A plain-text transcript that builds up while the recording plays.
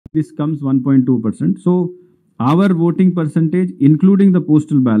this comes 1.2%. So our voting percentage, including the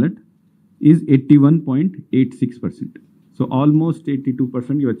postal ballot, is 81.86%. So almost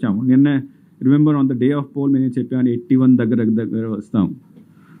 82% వచ్చాము. నిన్న remember on the day of poll నేను చెప్పాను 81 దగ్గర వస్తాం.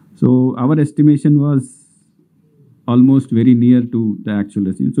 So our estimation was almost very near to the actual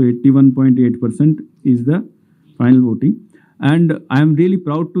estimate. So 81.8% is the final voting. And I am really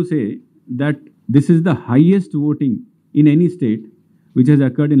proud to say that this is the highest voting in any state which has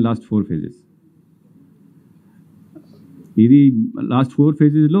occurred in last 4 phases. ఇది last 4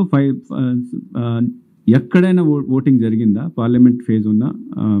 ఫేజెస్లో 5 ఎక్కడైనా voting జరిగిందా, parliament phase ఉన్నా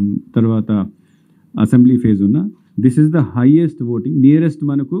తర్వాత assembly phase ఉన్నా, this is the highest voting. Nearest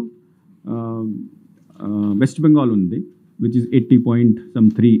మనకు west Bengal ఉంది, which is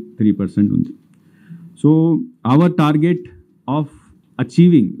 80.3% ఉంది. So our target of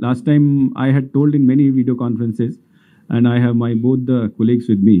achieving, last time I had told in many video conferences and I have both the colleagues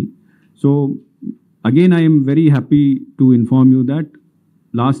with me. So again, I am very happy to inform you that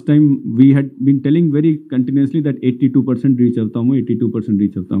last time we had been telling very continuously that 82% reach avtamu, 82%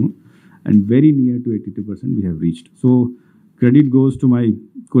 reach avtamu, and very near to 82% we have reached. So credit goes to my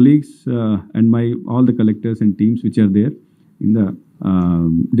colleagues and all the collectors and teams which are there in the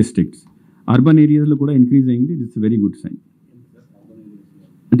districts. Urban areas lo kuda increase ayindi. It's a very good sign.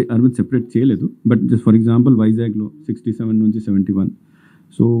 అంటే urban separate చేయలేదు, but just for example వైజాగ్లో 67 నుంచి 71.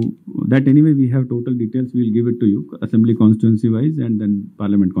 So that anyway we have total details, we'll give it to you assembly constituency wise and then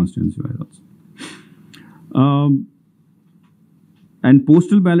parliament constituency wise also. And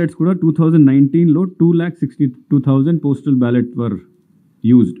postal ballots కూడా 2019లో 2,62,000 postal ballot were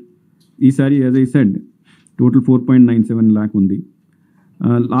used. ఈసారి as I said total 4.97 lakh ఉంది.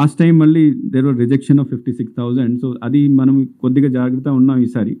 Last time మళ్ళీ there were rejection of 56,000. So అది మనం కొద్దిగా జాగ్రత్త ఉన్నాం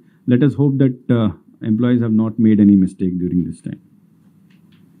ఈసారి. Let us hope that employees have not made any mistake during this time.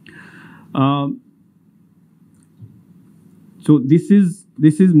 So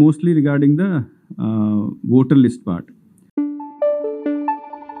this is mostly regarding the voter list part.